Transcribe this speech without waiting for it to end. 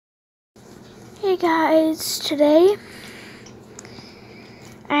Hey guys, today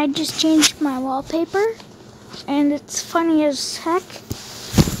I just changed my wallpaper and it's funny as heck.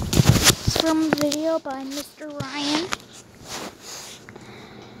 It's from a video by Mr. Ryan.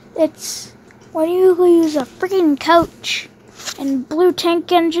 It's when you use a freaking coach and blue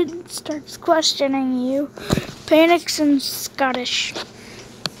tank engine starts questioning you, panics and Scottish.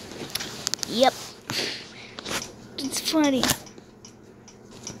 Yep, it's funny.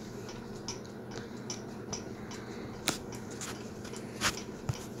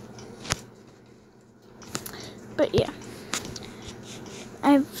 But yeah,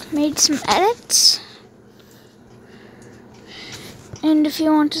 I've made some edits, and if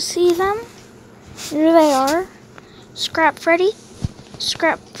you want to see them, here they are. Scrap Freddy,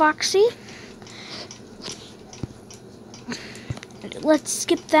 Scrap Foxy. Let's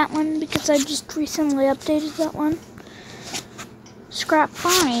skip that one because I just recently updated that one. Scrap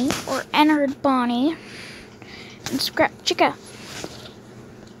Bonnie, or Entered Bonnie, and Scrap Chica.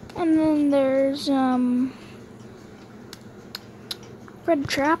 And then there's Red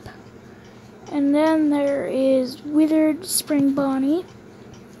Trap, and then there is Withered Spring Bonnie,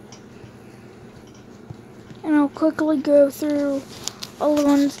 and I'll quickly go through all the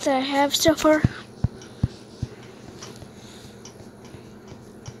ones that I have so far.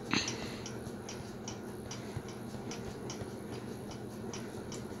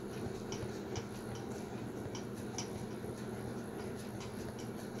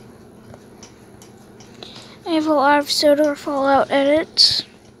 I have a lot of Soda Fallout edits.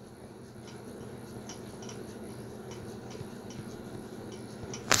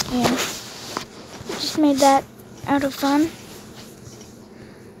 And I just made that out of fun.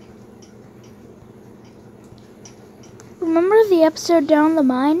 Remember the episode Down the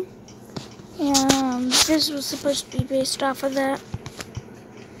Mine? This was supposed to be based off of that.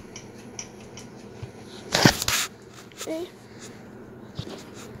 Okay.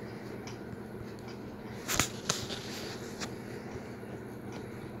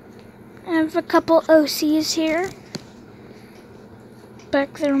 I have a couple OCs here,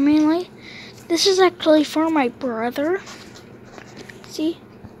 back there mainly. This is actually for my brother. See,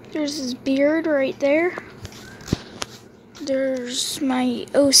 there's his beard right there. There's my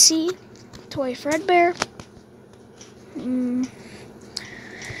OC, Toy Fredbear.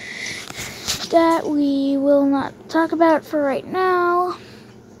 That we will not talk about for right now.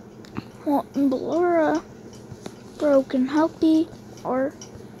 Walton Ballora, Broken Helpy, or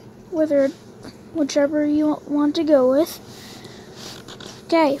Withered, whichever you want to go with.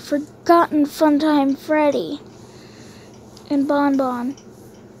 Okay, Forgotten Funtime Freddy and Bon Bon.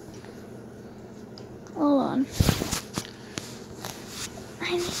 Hold on.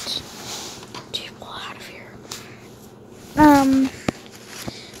 I need to get people out of here.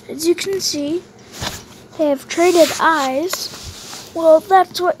 As you can see, they have traded eyes. Well,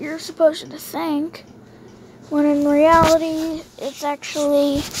 that's what you're supposed to think. When in reality, it's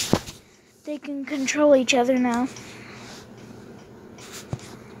actually they can control each other now.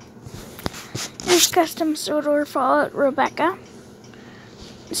 Here's Custom Soda Fallout Rebecca,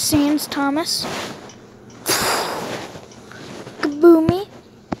 Sans Thomas, Kaboomy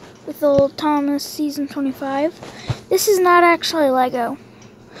with Old Thomas Season 25. This is not actually Lego.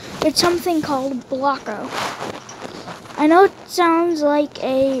 It's something called Blocko. I know it sounds like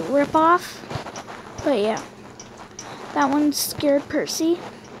a ripoff, but yeah. That one's Scared Percy.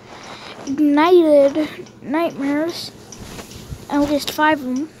 Ignited Nightmares. At least 5 of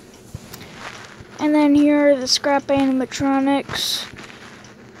them. And then here are the Scrap Animatronics.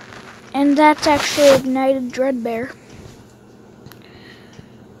 And that's actually Ignited Dreadbear.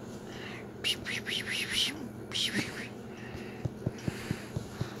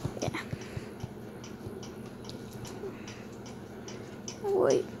 Yeah.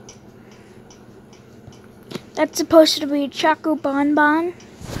 Wait. That's supposed to be Choco Bon Bon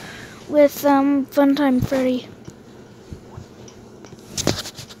with Funtime Freddy.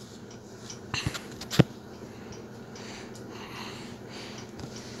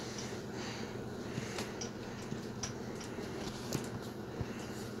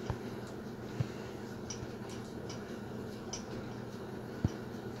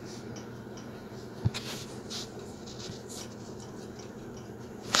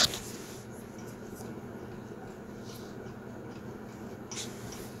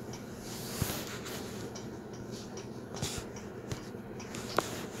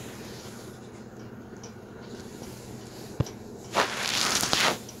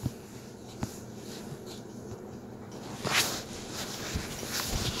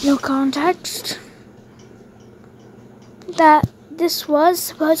 No context that this was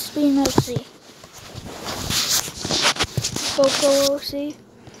supposed to be an OC. Vocalosi.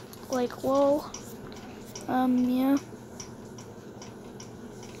 Like, whoa. Yeah.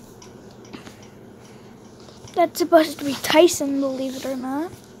 That's supposed to be Tyson, believe it or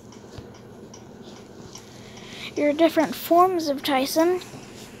not. There are different forms of Tyson.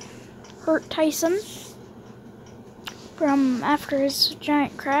 Hurt Tyson from after his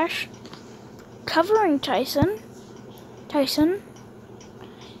giant crash. Covering Tyson,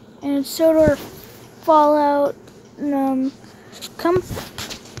 and sort of Fallout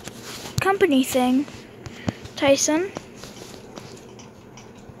company thing, Tyson.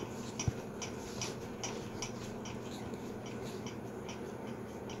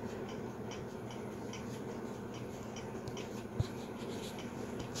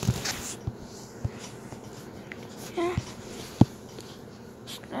 Yeah.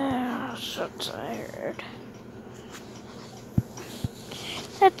 Oh, so tired.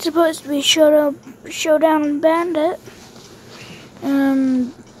 That's supposed to be Showdown Bandit.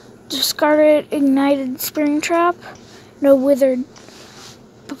 Discarded Ignited Springtrap. No Withered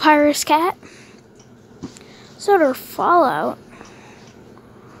Papyrus Cat. Sort of Fallout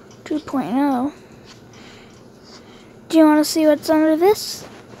 2.0. Do you want to see what's under this?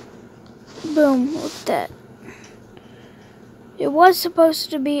 Boom, look at that. It was supposed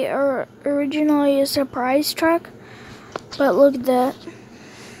to be originally a surprise truck, but look at that.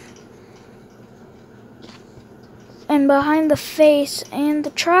 And behind the face and the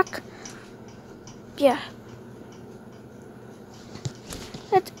truck, yeah.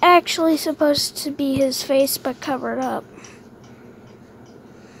 That's actually supposed to be his face, but covered up.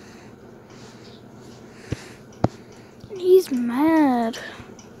 He's mad.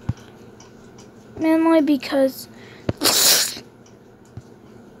 Mainly because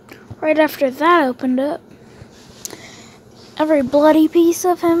right after that opened up, every bloody piece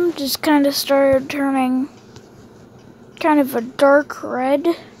of him just kind of started turning kind of a dark red,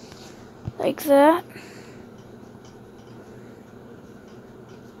 like that.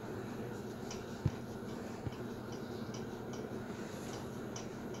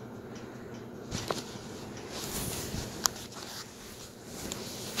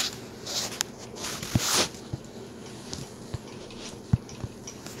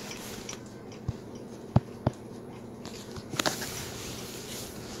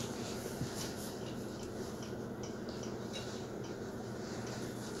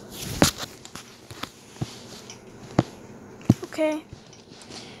 Okay.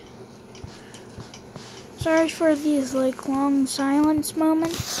 Sorry for these like long silence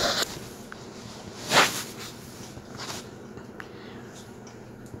moments.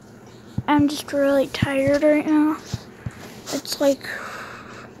 I'm just really tired right now. It's like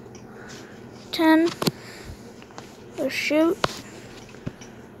 10. Let's shoot.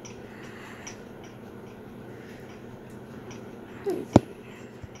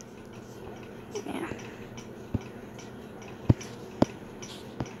 Yeah.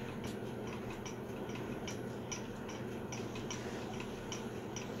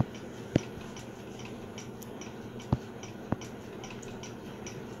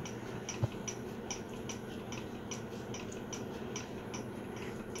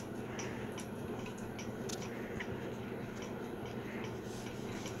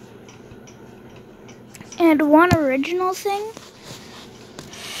 And one original thing.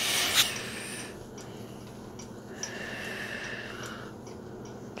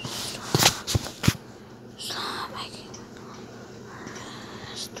 Stop making